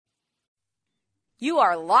You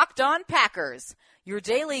are Locked On Packers, your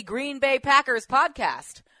daily Green Bay Packers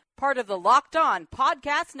podcast, part of the Locked On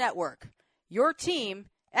Podcast Network, your team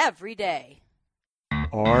every day.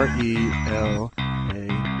 RELAX.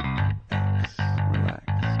 Relax.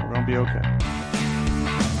 We're going to be okay.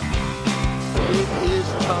 It is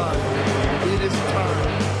time. It is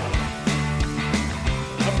time.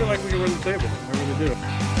 I feel like we can run the table. I really do.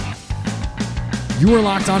 You are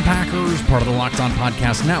Locked On Packers, part of the Locked On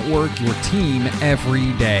Podcast Network, your team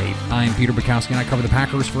every day. I'm Peter Bukowski, and I cover the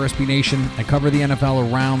Packers for SB Nation. I cover the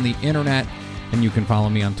NFL around the internet, and you can follow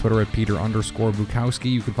me on Twitter at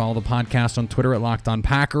Peter_Bukowski. You can follow the podcast on Twitter at Locked On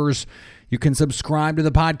Packers. You can subscribe to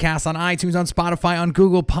the podcast on iTunes, on Spotify, on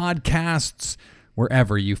Google Podcasts.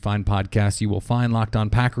 Wherever you find podcasts, you will find Locked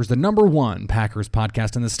On Packers, the number one Packers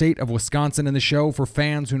podcast in the state of Wisconsin, and the show for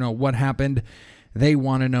fans who know what happened. They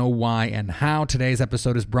want to know why and how. Today's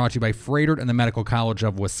episode is brought to you by Froedtert and the Medical College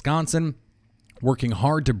of Wisconsin, working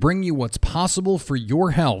hard to bring you what's possible for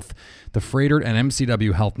your health. The Froedtert and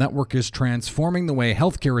MCW Health Network is transforming the way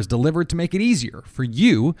healthcare is delivered to make it easier for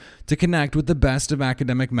you to connect with the best of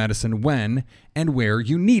academic medicine when and where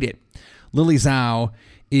you need it. Lily Zhao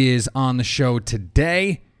is on the show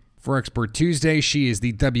today for Expert Tuesday. She is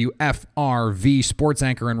the WFRV sports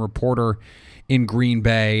anchor and reporter in Green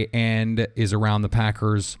Bay and is around the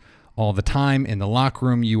Packers all the time. In the locker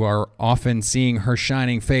room, you are often seeing her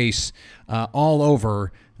shining face all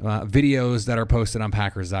over videos that are posted on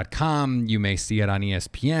Packers.com. You may see it on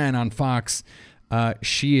ESPN, on Fox.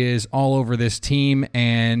 She is all over this team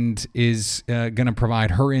and is going to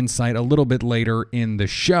provide her insight a little bit later in the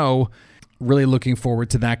show. Really looking forward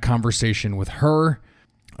to that conversation with her.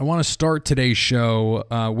 I want to start today's show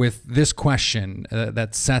with this question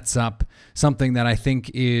that sets up something that I think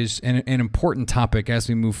is an important topic as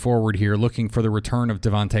we move forward here, looking for the return of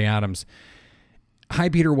Davante Adams. Hi,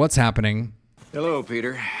 Peter. What's happening? Hello,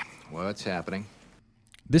 Peter. What's happening?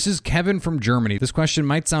 This is Kevin from Germany. This question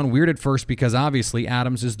might sound weird at first because obviously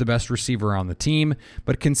Adams is the best receiver on the team,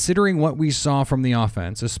 but considering what we saw from the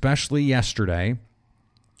offense, especially yesterday,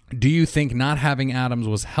 do you think not having Adams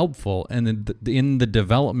was helpful in the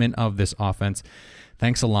development of this offense?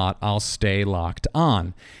 Thanks a lot. I'll stay locked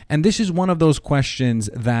on. And this is one of those questions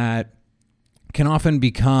that can often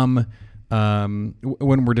become,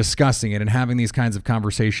 when we're discussing it and having these kinds of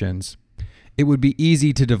conversations, it would be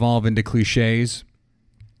easy to devolve into cliches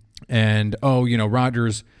and,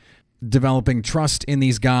 Rodgers developing trust in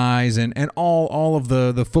these guys and all of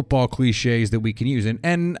the football cliches that we can use.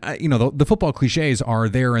 And the football cliches are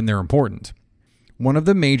there and they're important. One of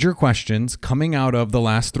the major questions coming out of the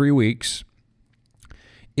last 3 weeks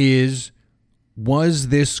is, was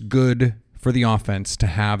this good for the offense to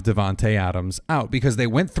have Davante Adams out? Because they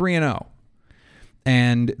went 3-0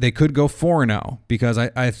 and they could go 4-0 because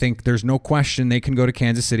I think there's no question they can go to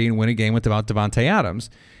Kansas City and win a game without Davante Adams.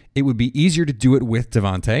 It would be easier to do it with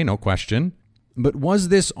Davante, no question. But was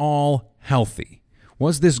this all healthy?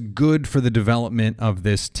 Was this good for the development of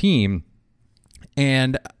this team?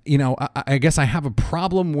 And, I guess I have a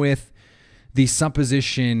problem with the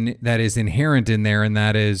supposition that is inherent in there, and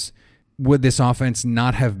that is, would this offense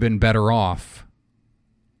not have been better off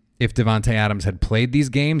if Davante Adams had played these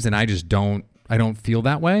games? And I don't feel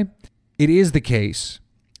that way. It is the case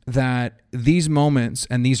that these moments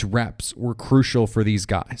and these reps were crucial for these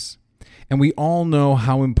guys. And we all know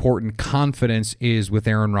how important confidence is with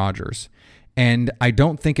Aaron Rodgers. And I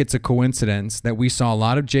don't think it's a coincidence that we saw a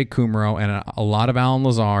lot of Jake Kumerow and a lot of Allen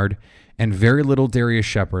Lazard and very little Darius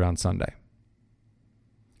Shepherd on Sunday.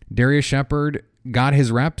 Darius Shepherd got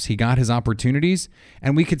his reps, he got his opportunities,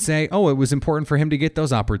 and we could say, it was important for him to get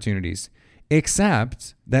those opportunities.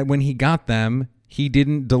 Except that when he got them, he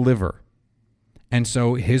didn't deliver. And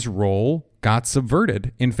so his role got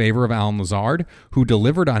subverted in favor of Allen Lazard, who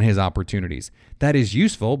delivered on his opportunities. That is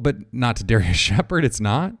useful, but not to Darius Shepherd. It's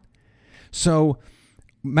not. So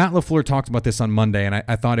Matt LaFleur talked about this on Monday, and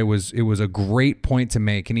I thought it was a great point to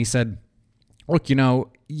make. And he said, look,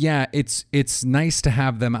 it's nice to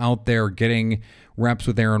have them out there getting reps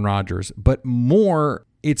with Aaron Rodgers, but more,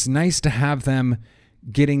 it's nice to have them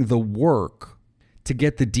getting the work to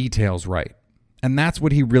get the details right. And that's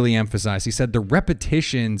what he really emphasized. He said the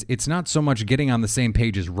repetitions, it's not so much getting on the same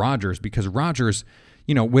page as Rodgers, because Rodgers,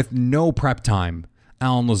 with no prep time,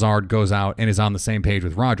 Allen Lazard goes out and is on the same page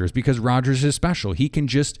with Rodgers because Rodgers is special. He can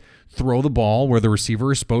just throw the ball where the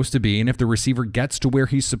receiver is supposed to be, and if the receiver gets to where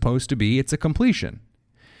he's supposed to be, it's a completion.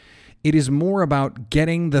 It is more about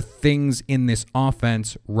getting the things in this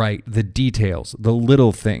offense right, the details, the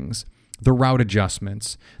little things, the route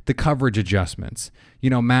adjustments, the coverage adjustments.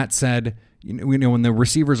 Matt said, when the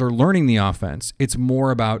receivers are learning the offense, it's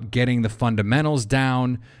more about getting the fundamentals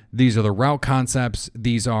down. These are the route concepts.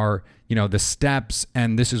 These are, the steps,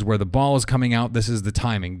 and this is where the ball is coming out. This is the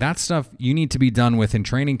timing. That stuff you need to be done with in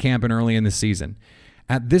training camp and early in the season.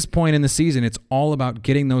 At this point in the season, it's all about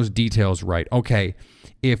getting those details right. Okay,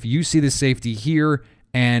 if you see the safety here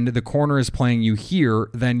and the corner is playing you here,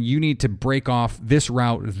 then you need to break off this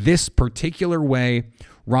route this particular way.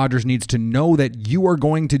 Rodgers needs to know that you are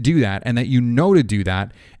going to do that and that you know to do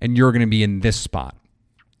that, and you're going to be in this spot.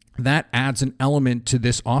 That adds an element to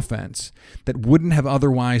this offense that wouldn't have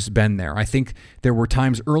otherwise been there. I think there were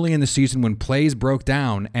times early in the season when plays broke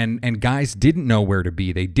down and guys didn't know where to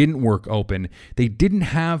be. They didn't work open. They didn't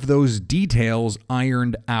have those details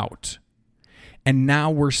ironed out. And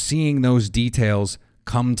now we're seeing those details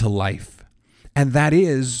come to life. And that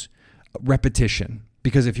is repetition.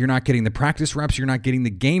 Because if you're not getting the practice reps, you're not getting the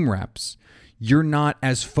game reps. You're not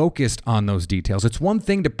as focused on those details. It's one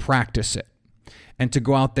thing to practice it and to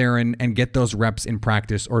go out there and get those reps in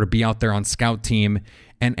practice, or to be out there on scout team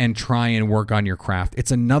and try and work on your craft.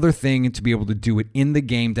 It's another thing to be able to do it in the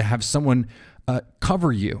game, to have someone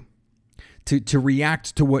cover you, to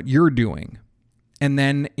react to what you're doing. And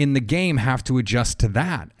then in the game have to adjust to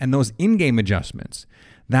that. And those in-game adjustments,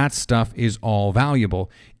 that stuff is all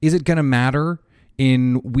valuable. Is it going to matter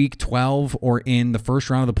in week 12 or in the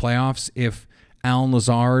first round of the playoffs if Allen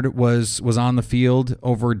Lazard was on the field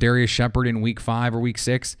over Darius Shepard in week 5 or week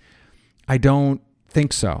 6? I don't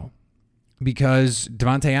think so, because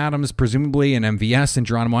Davante Adams presumably and MVS and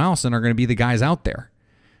Geronimo Allison are going to be the guys out there.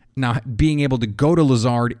 Now, being able to go to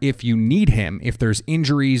Lazard if you need him, if there's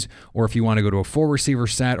injuries, or if you want to go to a 4-receiver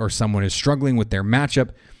set, or someone is struggling with their matchup,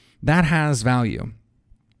 that has value.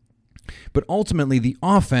 But ultimately, the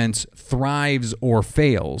offense thrives or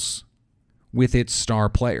fails with its star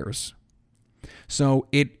players. So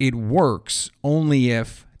it works only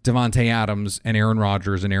if Davante Adams and Aaron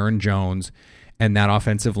Rodgers and Aaron Jones and that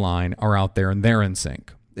offensive line are out there and they're in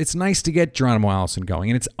sync. It's nice to get Geronimo Allison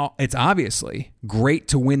going, and it's obviously great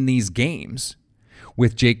to win these games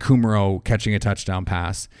with Jake Kumaro catching a touchdown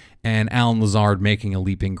pass and Allen Lazard making a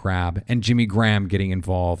leaping grab and Jimmy Graham getting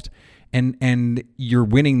involved, and you're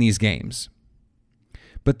winning these games.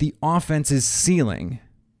 But the offense's ceiling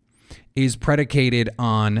is predicated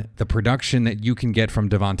on the production that you can get from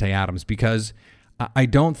Davante Adams, because I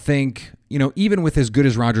don't think, even with as good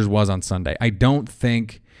as Rodgers was on Sunday, I don't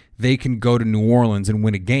think they can go to New Orleans and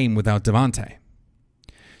win a game without Davante.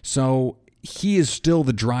 So he is still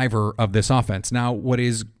the driver of this offense. Now, what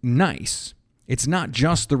is nice, it's not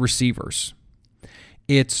just the receivers.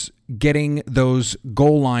 It's getting those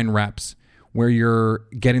goal line reps where you're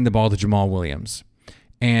getting the ball to Jamal Williams.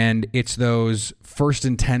 And it's those 1st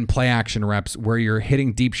and 10 play action reps where you're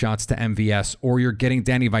hitting deep shots to MVS, or you're getting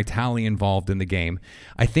Danny Vitale involved in the game.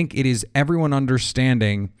 I think it is everyone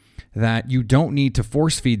understanding that you don't need to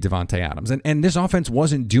force feed Davante Adams. And this offense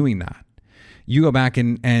wasn't doing that. You go back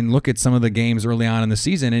and look at some of the games early on in the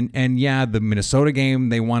season, and yeah, the Minnesota game,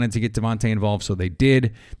 they wanted to get Davante involved, so they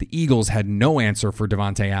did. The Eagles had no answer for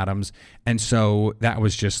Davante Adams, and so that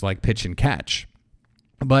was just like pitch and catch.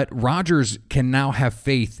 But Rodgers can now have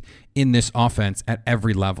faith in this offense at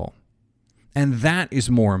every level. And that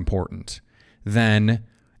is more important than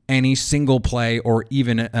any single play or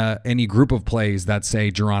even any group of plays that,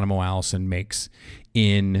 say, Geronimo Allison makes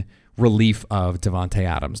in relief of Davante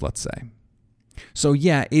Adams, let's say. So,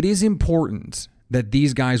 yeah, it is important that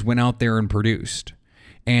these guys went out there and produced.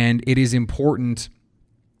 And it is important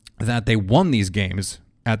that they won these games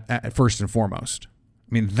at first and foremost.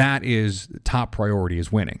 I mean, that is the top priority,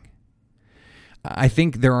 is winning. I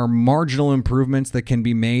think there are marginal improvements that can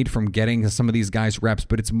be made from getting some of these guys reps,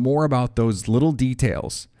 but it's more about those little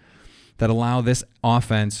details that allow this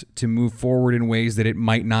offense to move forward in ways that it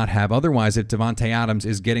might not have otherwise if Davante Adams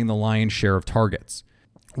is getting the lion's share of targets.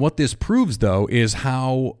 What this proves, though, is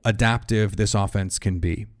how adaptive this offense can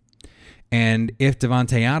be. And if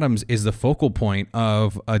Davante Adams is the focal point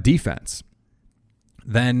of a defense,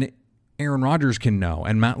 then Aaron Rodgers can know,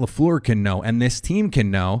 and Matt LaFleur can know, and this team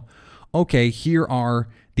can know, okay, here are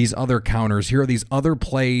these other counters, here are these other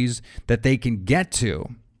plays that they can get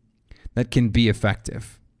to that can be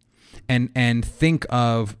effective. And think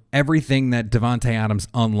of everything that Davante Adams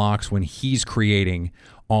unlocks when he's creating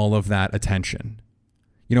all of that attention.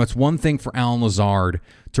 It's one thing for Allen Lazard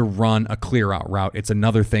to run a clear out route. It's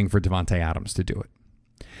another thing for Davante Adams to do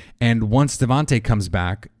it. And once Davante comes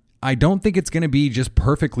back, I don't think it's going to be just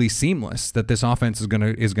perfectly seamless that this offense is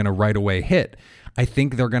going to right away hit. I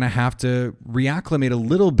think they're going to have to reacclimate a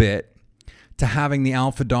little bit to having the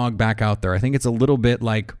alpha dog back out there. I think it's a little bit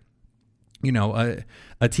like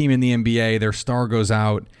a team in the NBA, their star goes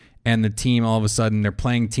out and the team all of a sudden they're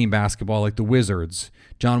playing team basketball like the Wizards.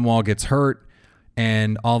 John Wall gets hurt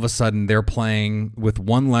and all of a sudden they're playing with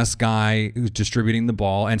one less guy who's distributing the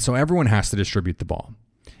ball. And so everyone has to distribute the ball.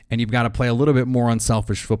 And you've got to play a little bit more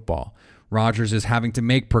unselfish football. Rodgers is having to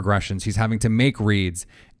make progressions. He's having to make reads,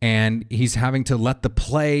 and he's having to let the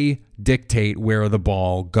play dictate where the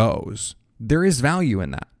ball goes. There is value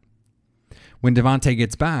in that. When Davante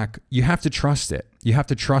gets back, you have to trust it. You have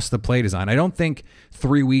to trust the play design. I don't think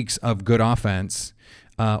 3 weeks of good offense,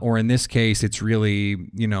 or in this case, it's really,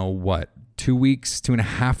 2 weeks,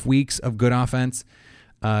 2.5 weeks of good offense,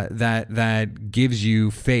 that gives you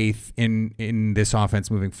faith in this offense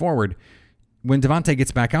moving forward. When Davante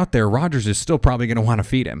gets back out there, Rodgers is still probably going to want to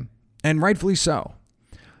feed him, and rightfully so.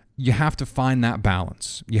 You have to find that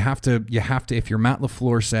balance. You have to, if you're Matt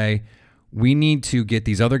LaFleur, say, we need to get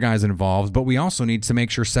these other guys involved, but we also need to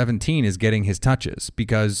make sure 17 is getting his touches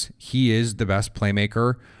because he is the best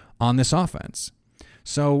playmaker on this offense.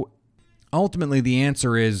 So ultimately the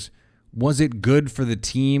answer is, was it good for the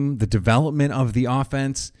team, the development of the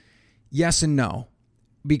offense? Yes and no,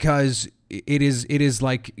 because it is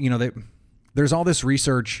like, there's all this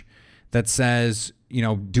research that says,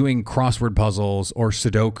 doing crossword puzzles or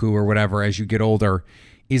Sudoku or whatever as you get older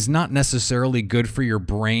is not necessarily good for your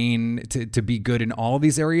brain to be good in all of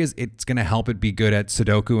these areas. It's going to help it be good at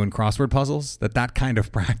Sudoku and crossword puzzles, that kind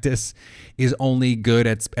of practice is only good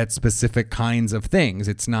at specific kinds of things.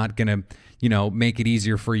 It's not going to, make it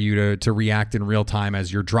easier for you to react in real time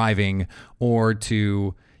as you're driving or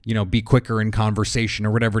to, be quicker in conversation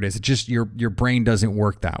or whatever it is. It's just your brain doesn't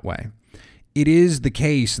work that way. It is the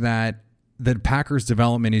case that the Packers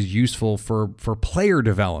development is useful for player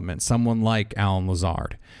development, someone like Allen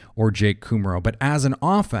Lazard or Jake Kumerow. But as an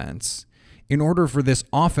offense, in order for this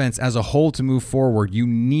offense as a whole to move forward, you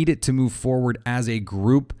need it to move forward as a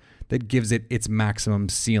group that gives it its maximum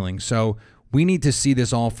ceiling. So we need to see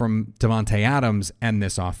this all from Davante Adams and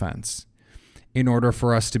this offense in order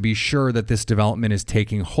for us to be sure that this development is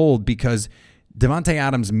taking hold, because Davante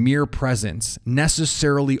Adams' mere presence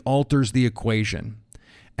necessarily alters the equation.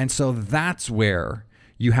 And so that's where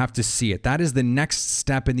you have to see it. That is the next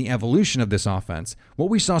step in the evolution of this offense. What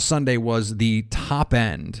we saw Sunday was the top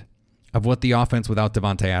end of what the offense without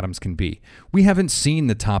Davante Adams can be. We haven't seen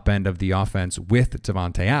the top end of the offense with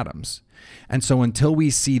Davante Adams. And so until we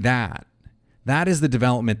see that, that is the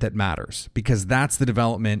development that matters, because that's the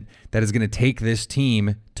development that is going to take this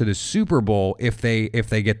team to the Super Bowl if they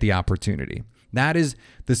get the opportunity. That is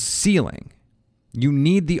the ceiling. You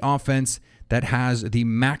need the offense that has the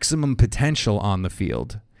maximum potential on the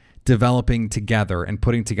field, developing together and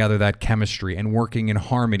putting together that chemistry and working in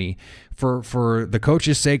harmony for the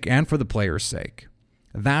coach's sake and for the player's sake.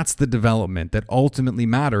 That's the development that ultimately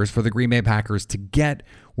matters for the Green Bay Packers to get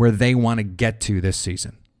where they want to get to this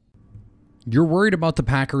season. You're worried about the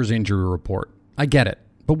Packers injury report. I get it.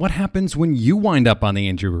 But what happens when you wind up on the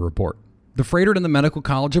injury report? The Froedtert and the Medical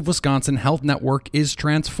College of Wisconsin Health Network is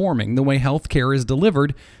transforming the way healthcare is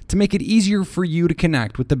delivered to make it easier for you to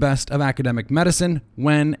connect with the best of academic medicine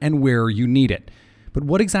when and where you need it. But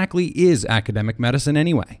what exactly is academic medicine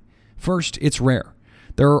anyway? First, it's rare.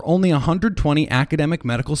 There are only 120 academic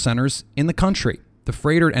medical centers in the country. The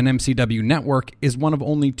Froedtert and MCW network is one of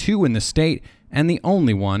only 2 in the state and the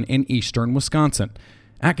only one in eastern Wisconsin.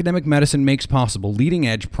 Academic medicine makes possible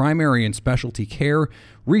leading-edge primary and specialty care,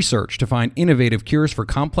 research to find innovative cures for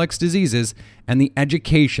complex diseases, and the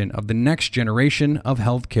education of the next generation of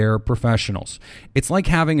healthcare professionals. It's like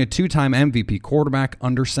having a 2-time MVP quarterback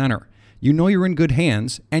under center. You know you're in good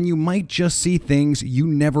hands, and you might just see things you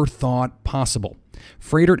never thought possible.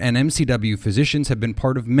 Froedtert and MCW physicians have been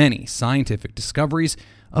part of many scientific discoveries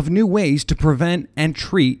of new ways to prevent and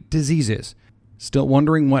treat diseases. Still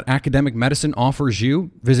wondering what academic medicine offers you?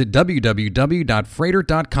 Visit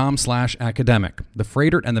www.froedtert.com/academic. The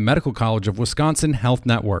Froedtert and the Medical College of Wisconsin Health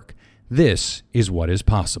Network. This is what is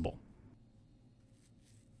possible.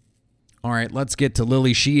 All right, let's get to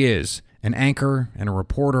Lily. She is an anchor and a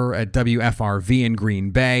reporter at WFRV in Green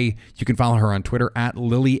Bay. You can follow her on Twitter at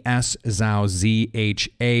Lily S. Zhao,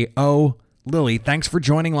 Z-H-A-O. Lily, thanks for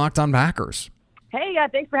joining Locked On Packers. Hey,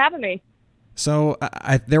 thanks for having me. So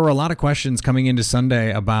there were a lot of questions coming into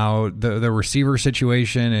Sunday about the receiver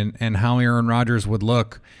situation and how Aaron Rodgers would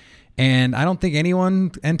look. And I don't think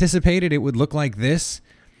anyone anticipated it would look like this.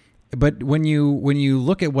 But when you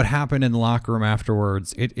look at what happened in the locker room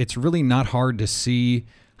afterwards, it's really not hard to see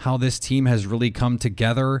how this team has really come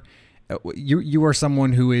together. You are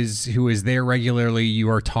someone who is there regularly. You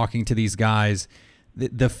are talking to these guys.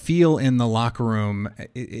 the feel in the locker room,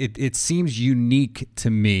 it seems unique to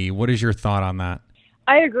me. What is your thought on that?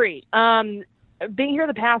 I agree. Being here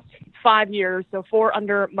the past 5 years, so 4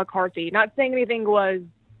 under McCarthy, not saying anything was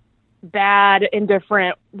bad,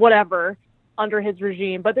 indifferent, whatever, under his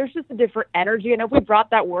regime, but there's just a different energy. And if we brought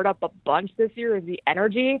that word up a bunch this year, is the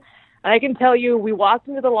energy. And I can tell you, we walked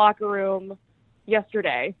into the locker room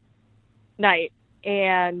yesterday night,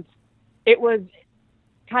 and it was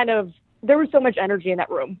there was so much energy in that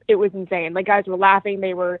room. It was insane. Like, guys were laughing,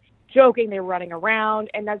 they were joking, they were running around,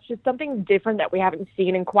 and that's just something different that we haven't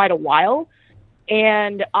seen in quite a while.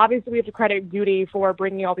 And obviously we have to credit Goody for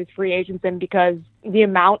bringing all these free agents in, because the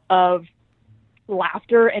amount of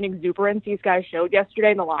laughter and exuberance these guys showed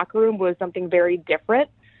yesterday in the locker room was something very different.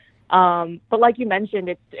 But like you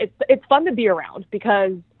mentioned, it's fun to be around,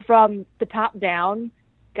 because from the top down,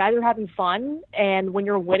 guys are having fun, and when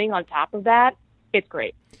you're winning on top of that, it's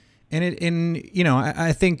great. And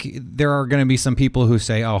I think there are going to be some people who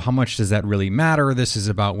say, oh, how much does that really matter? This is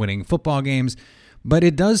about winning football games. But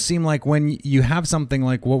it does seem like when you have something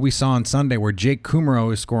like what we saw on Sunday, where Jake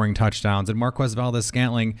Kumerow is scoring touchdowns and Marquez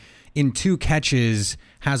Valdes-Scantling in 2 catches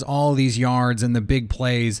has all these yards and the big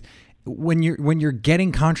plays, when you're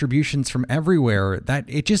getting contributions from everywhere, that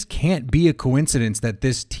it just can't be a coincidence that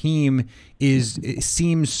this team it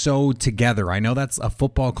seems so together. I know that's a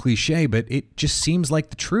football cliche, but it just seems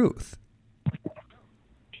like the truth.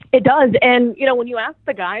 It does. And, when you ask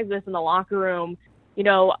the guys this in the locker room,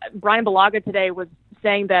 Brian Bulaga today was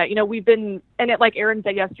saying that, we've been, and like Aaron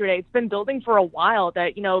said yesterday, it's been building for a while,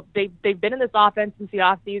 that, they've been in this offense since the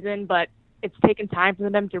offseason, but it's taken time for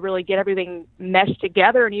them to really get everything meshed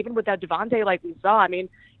together. And even without Devontae, like we saw,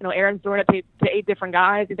 Aaron's throwing it to 8 different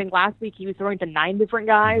guys. I think last week he was throwing to 9 different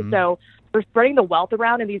guys. Mm-hmm. So they're spreading the wealth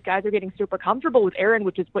around, and these guys are getting super comfortable with Aaron,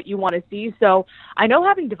 which is what you want to see. So I know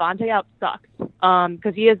having Devontae out sucks,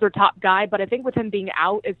 because he is their top guy. But I think with him being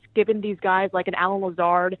out, it's given these guys like an Allen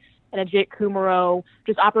Lazard and a Jake Kumerow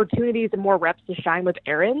just opportunities and more reps to shine with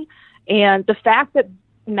Aaron. And the fact that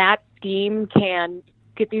Matt's scheme can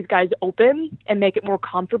get these guys open and make it more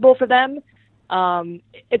comfortable for them,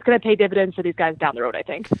 it's going to pay dividends for these guys down the road, I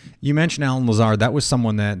think. You mentioned Allen Lazard. That was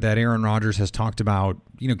someone that Aaron Rodgers has talked about,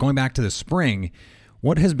 going back to the spring.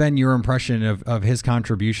 What has been your impression of his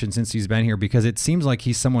contribution since he's been here? Because it seems like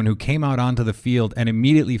he's someone who came out onto the field and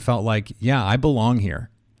immediately felt like, yeah, I belong here.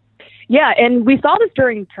 Yeah, and we saw this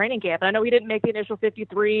during training camp. I know he didn't make the initial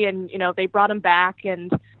 53, and, they brought him back,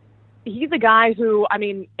 and he's a guy who,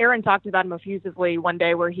 Aaron talked about him effusively one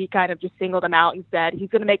day, where he kind of just singled him out and said he's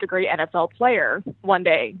going to make a great NFL player one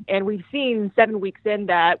day. And we've seen 7 weeks in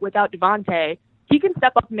that without Devontae, he can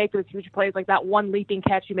step up and make those huge plays, like that one leaping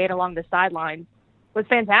catch he made along the sideline was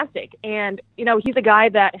fantastic. And, he's a guy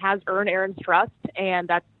that has earned Aaron's trust, and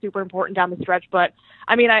that's super important down the stretch. But,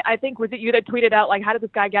 I think, was it you that tweeted out, like, how did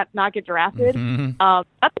this guy not get drafted? Mm-hmm.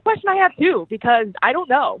 That's a question I have, too, because I don't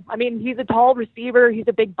know. He's a tall receiver. He's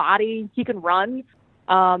a big body. He can run,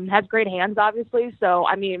 has great hands, obviously. So,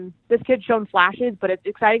 this kid's shown flashes, but it's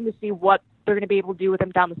exciting to see what they're going to be able to do with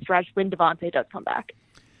him down the stretch when Devontae does come back.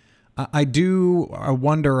 I do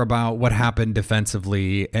wonder about what happened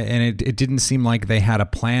defensively, and it didn't seem like they had a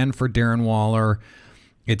plan for Darren Waller.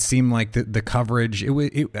 It seemed like the coverage.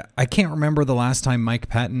 I can't remember the last time Mike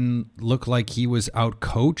Pettin looked like he was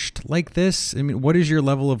out-coached like this. What is your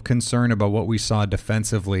level of concern about what we saw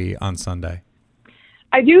defensively on Sunday?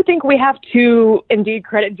 I do think we have to indeed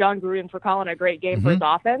credit John Gruden for calling a great game for his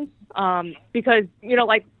offense, because,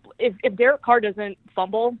 if Derek Carr doesn't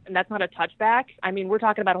fumble and that's not a touchback, we're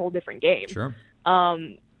talking about a whole different game. Sure.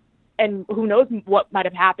 And who knows what might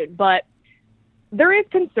have happened. But there is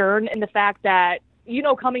concern in the fact that,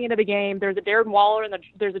 coming into the game, there's a Darren Waller and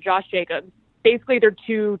there's a Josh Jacobs. Basically, they're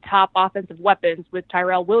 2 top offensive weapons with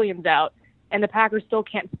Tyrell Williams out, and the Packers still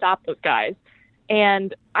can't stop those guys.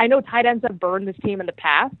 And I know tight ends have burned this team in the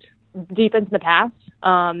past, defense in the past.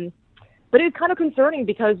 But it's kind of concerning,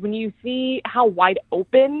 because when you see how wide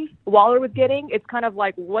open Waller was getting, it's kind of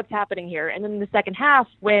like, what's happening here? And then in the second half,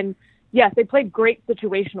 when, yes, they played great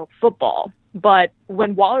situational football, but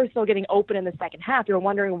when Waller's still getting open in the second half, you're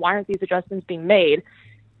wondering, why aren't these adjustments being made?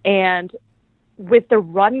 And with the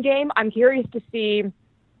run game, I'm curious to see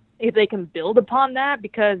if they can build upon that,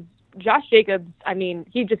 because Josh Jacobs,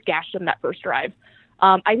 he just gashed them that first drive.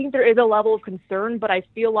 I think there is a level of concern, but I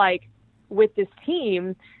feel like with this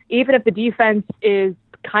team, even if the defense is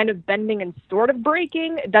kind of bending and sort of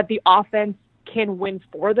breaking, that the offense can win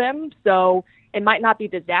for them. So it might not be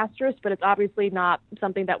disastrous, but it's obviously not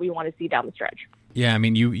something that we want to see down the stretch. Yeah,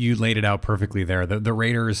 you laid it out perfectly there. The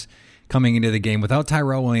Raiders coming into the game without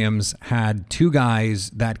Tyrell Williams had 2 guys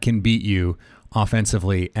that can beat you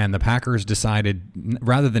offensively, and the Packers decided,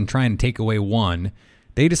 rather than try and take away one,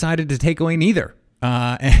 they decided to take away neither.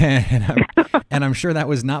 And I'm sure that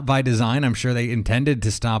was not by design. I'm sure they intended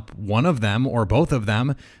to stop one of them or both of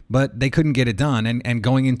them, but they couldn't get it done. And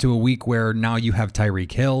going into a week where now you have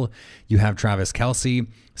Tyreek Hill, you have Travis Kelce,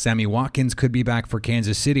 Sammy Watkins could be back for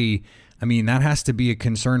Kansas City. I mean, that has to be a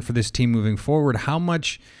concern for this team moving forward. How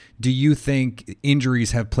much do you think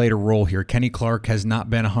injuries have played a role here? Kenny Clark has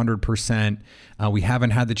not been 100%. We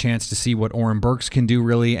haven't had the chance to see what Oren Burks can do,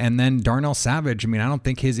 really. And then Darnell Savage, I mean, I don't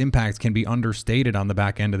think his impact can be understated on the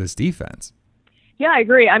back end of this defense. Yeah, I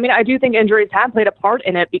agree. I mean, I do think injuries have played a part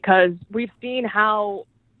in it because we've seen how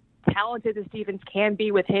talented this defense can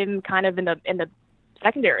be with him kind of in the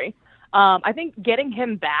secondary. I think getting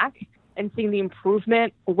him back and seeing the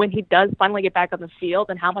improvement when he does finally get back on the field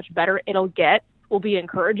and how much better it'll get will be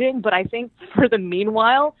encouraging. But I think for the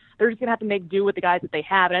meanwhile, they're just going to have to make do with the guys that they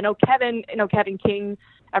have. And I know Kevin King,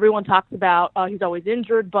 everyone talks about he's always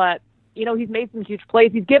injured, but, he's made some huge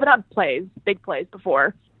plays. He's given up big plays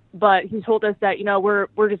before, but he's told us that,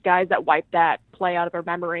 we're just guys that wipe that play out of our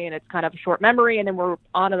memory, and it's kind of a short memory, and then we're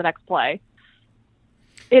on to the next play.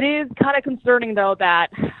 It is kind of concerning, though,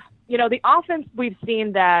 that, the offense we've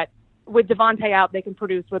seen that with Devontae out, they can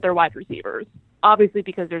produce with their wide receivers, obviously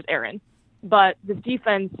because there's Aaron. But the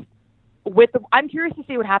defense, I'm curious to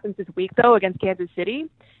see what happens this week, though, against Kansas City,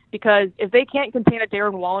 because if they can't contain a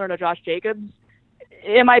Darren Waller and a Josh Jacobs,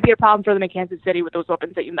 it might be a problem for them in Kansas City with those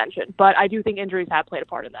weapons that you mentioned. But I do think injuries have played a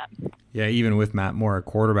part in that. Yeah, even with Matt Moore at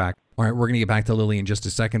quarterback. All right, we're going to get back to Lily in just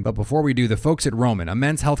a second. But before we do, the folks at Roman, a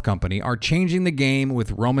men's health company, are changing the game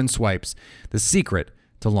with Roman Swipes, the secret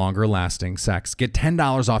to longer-lasting sex. Get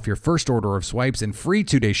 $10 off your first order of swipes and free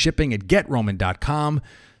 2-day shipping at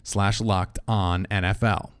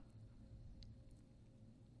GetRoman.com/LockedOnNFL.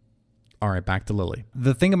 All right, back to Lily.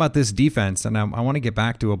 The thing about this defense, and I want to get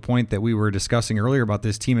back to a point that we were discussing earlier about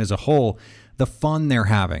this team as a whole, the fun they're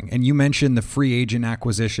having. And you mentioned the free agent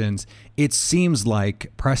acquisitions. It seems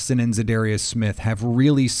like Preston and Zadarius Smith have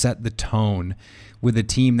really set the tone with a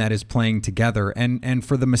team that is playing together. And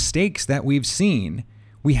for the mistakes that we've seen,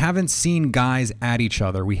 we haven't seen guys at each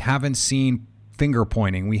other. We haven't seen finger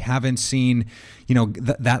pointing. We haven't seen,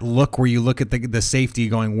 that look where you look at the safety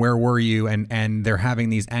going, where were you? And they're having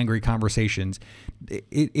these angry conversations.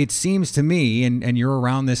 It seems to me, and you're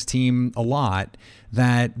around this team a lot,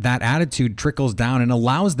 that attitude trickles down and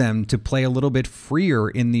allows them to play a little bit freer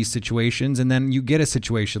in these situations. And then you get a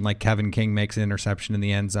situation like Kevin King makes an interception in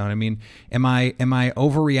the end zone. I mean, am I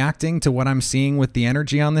overreacting to what I'm seeing with the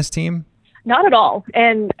energy on this team? Not at all.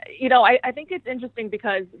 And, I think it's interesting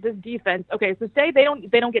because this defense, okay, so say they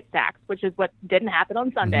don't get sacks, which is what didn't happen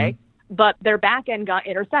on Sunday, but their back end got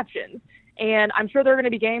interceptions. And I'm sure there are going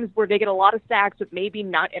to be games where they get a lot of sacks, but maybe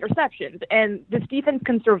not interceptions. And this defense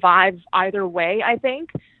can survive either way, I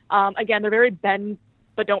think. Again, they're very bend,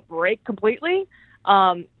 but don't break completely.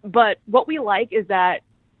 But what we like is that,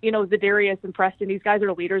 Zadarius and Preston, these guys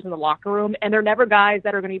are leaders in the locker room, and they're never guys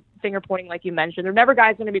that are going to be finger pointing like you mentioned. They're never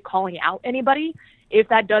guys going to be calling out anybody. If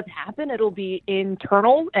that does happen, it'll be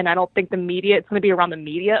internal, and I don't think it's going to be around the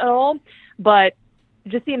media at all. But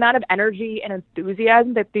just the amount of energy and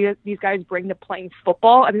enthusiasm that these guys bring to playing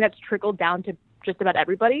football, I mean, that's trickled down to just about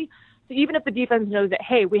everybody. So even if the defense knows that,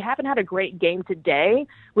 hey, we haven't had a great game today,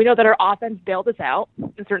 we know that our offense bailed us out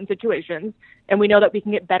in certain situations, and we know that we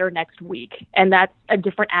can get better next week. And that's a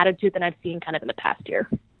different attitude than I've seen kind of in the past year.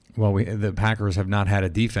 Well, the Packers have not had a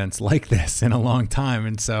defense like this in a long time,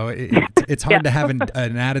 and so it's hard to have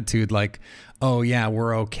an attitude like, oh, yeah,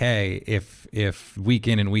 we're okay, if week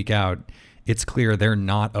in and week out it's clear they're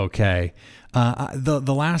not okay.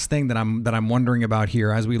 The last thing that I'm wondering about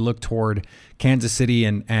here as we look toward Kansas City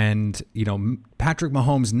and Patrick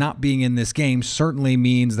Mahomes not being in this game certainly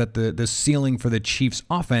means that the ceiling for the Chiefs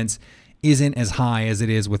offense isn't as high as it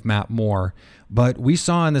is with Matt Moore. But we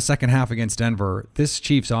saw in the second half against Denver, this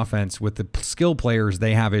Chiefs offense with the skill players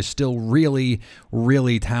they have is still really,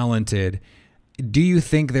 really talented. Do you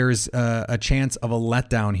think there's a chance of a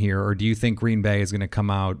letdown here, or do you think Green Bay is going to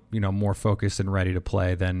come out, more focused and ready to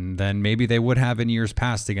play than maybe they would have in years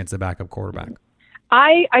past against the backup quarterback?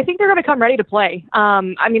 I think they're going to come ready to play.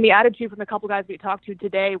 The attitude from a couple guys we talked to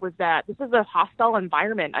today was that this is a hostile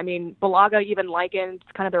environment. I mean, Balaga even likened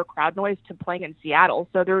kind of their crowd noise to playing in Seattle.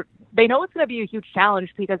 So they know it's going to be a huge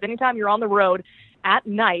challenge because anytime you're on the road at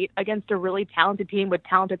night against a really talented team with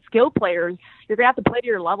talented skill players, you're going to have to play to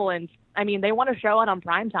your level. And, they want to show out on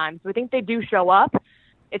prime time. So I think they do show up.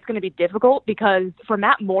 It's going to be difficult because for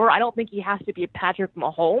Matt Moore, I don't think he has to be Patrick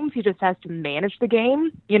Mahomes. He just has to manage the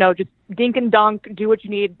game, just dink and dunk, do what you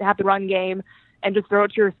need, have the run game, and just throw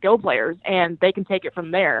it to your skill players, and they can take it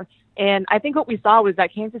from there. And I think what we saw was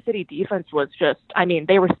that Kansas City defense was just, I mean,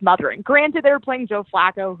 they were smothering. Granted, they were playing Joe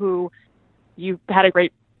Flacco, who you had a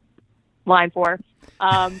great line for.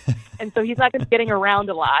 And so he's not going to be getting around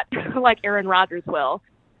a lot like Aaron Rodgers will.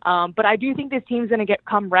 But I do think this team's going to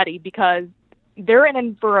come ready because they're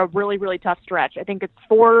in for a really, really tough stretch. I think it's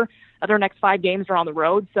 4 of their next 5 games are on the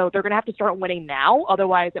road, so they're going to have to start winning now.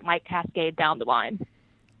 Otherwise, it might cascade down the line.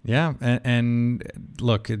 Yeah, and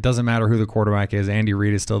look, it doesn't matter who the quarterback is. Andy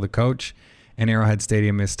Reid is still the coach, and Arrowhead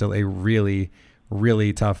Stadium is still a really,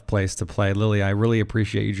 really tough place to play. Lily, I really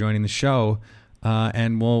appreciate you joining the show,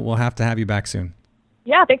 and we'll have to have you back soon.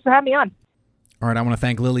 Yeah, thanks for having me on. All right, I want to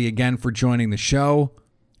thank Lily again for joining the show.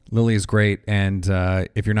 Lily is great, and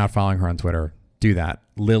if you're not following her on Twitter, do that.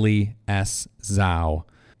 Lily S. Zhao.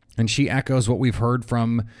 And she echoes what we've heard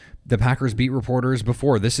from the Packers beat reporters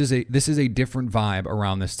before. This is a different vibe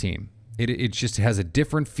around this team. It just has a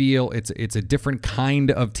different feel. It's a different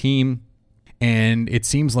kind of team, and it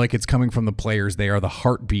seems like it's coming from the players. They are the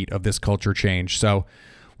heartbeat of this culture change. So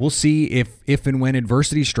we'll see if and when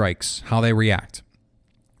adversity strikes, how they react.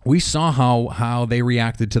 We saw how they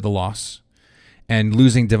reacted to the loss and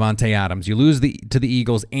losing Davante Adams. You lose to the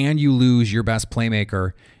Eagles, and you lose your best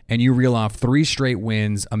playmaker, and you reel off 3 straight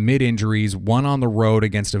wins amid injuries, 1 on the road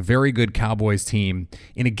against a very good Cowboys team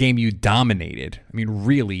in a game you dominated. I mean,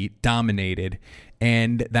 really dominated.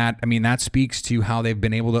 And that speaks to how they've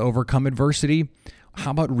been able to overcome adversity.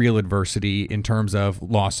 How about real adversity in terms of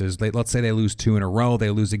losses? Let's say they lose 2 in a row. They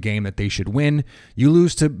lose a game that they should win. You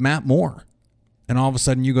lose to Matt Moore. And all of a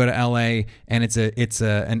sudden you go to LA and it's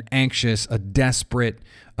an anxious, a desperate,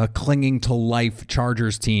 a clinging to life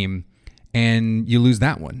Chargers team, and you lose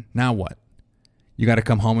that one. Now what? You got to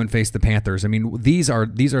come home and face the Panthers. I mean, these are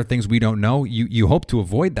things we don't know. You hope to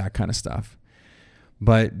avoid that kind of stuff.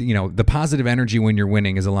 But, the positive energy when you're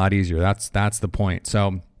winning is a lot easier. That's the point.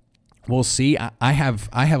 So we'll see. I have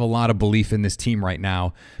a lot of belief in this team right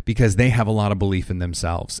now because they have a lot of belief in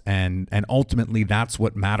themselves. And ultimately that's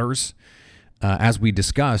what matters. As we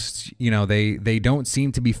discussed, they don't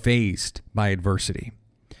seem to be fazed by adversity.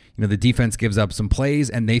 The defense gives up some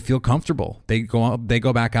plays and they feel comfortable. They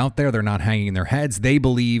go back out there. They're not hanging their heads. They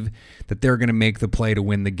believe that they're going to make the play to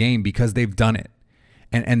win the game because they've done it.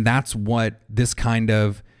 And that's what this kind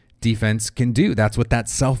of defense can do. That's what that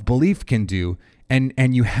self-belief can do.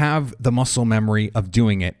 And you have the muscle memory of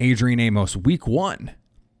doing it. Adrian Amos, week 1,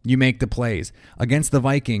 you make the plays. Against the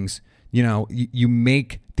Vikings, you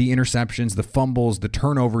make the interceptions, the fumbles, the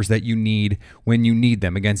turnovers that you need when you need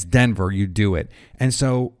them. Against Denver, you do it. And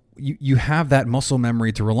so you have that muscle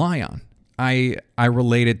memory to rely on. I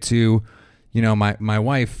relate it to, my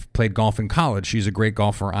wife played golf in college. She's a great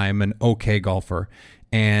golfer. I am an okay golfer.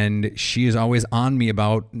 And she is always on me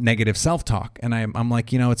about negative self-talk. And I'm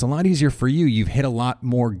like, it's a lot easier for you. You've hit a lot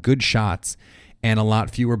more good shots and a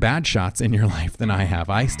lot fewer bad shots in your life than I have.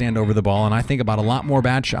 I stand over the ball and I think about a lot more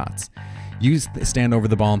bad shots. You stand over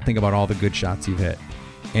the ball and think about all the good shots you've hit.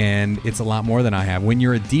 And it's a lot more than I have. When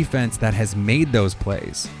you're a defense that has made those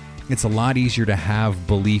plays, it's a lot easier to have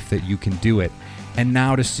belief that you can do it. And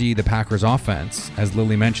now to see the Packers offense, as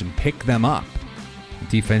Lily mentioned, pick them up. The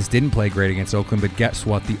defense didn't play great against Oakland, but guess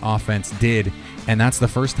what? The offense did. And that's the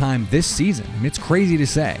first time this season. And it's crazy to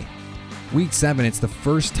say. Week 7, it's the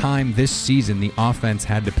first time this season the offense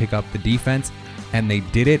had to pick up the defense, and they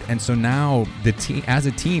did it. And so now the team, as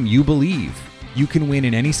a team, you believe you can win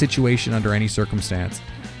in any situation under any circumstance,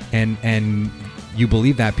 and you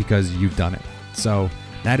believe that because you've done it. So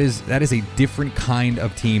that is a different kind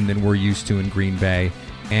of team than we're used to in Green Bay,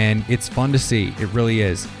 and it's fun to see. It really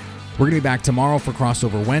is. We're going to be back tomorrow for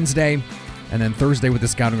Crossover Wednesday, and then Thursday with the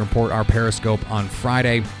Scouting Report, our Periscope on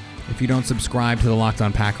Friday. If you don't subscribe to the Locked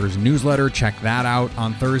On Packers newsletter, check that out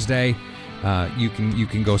on Thursday. You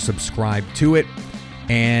can go subscribe to it.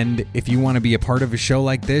 And if you want to be a part of a show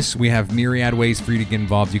like this, we have myriad ways for you to get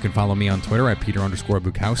involved. You can follow me on Twitter at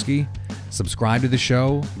Peter_Bukowski. Subscribe to the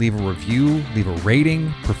show, leave a review, leave a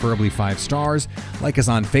rating, preferably 5 stars. Like us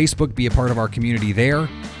on Facebook, be a part of our community there.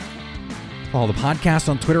 Follow the podcast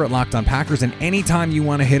on Twitter at Locked On Packers. And anytime you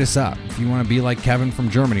want to hit us up, if you want to be like Kevin from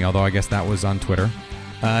Germany, although I guess that was on Twitter.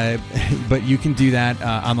 But you can do that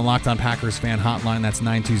on the Locked On Packers fan hotline. That's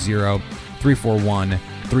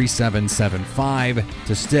 920-341-3775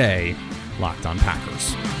 to stay Locked On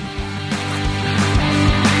Packers.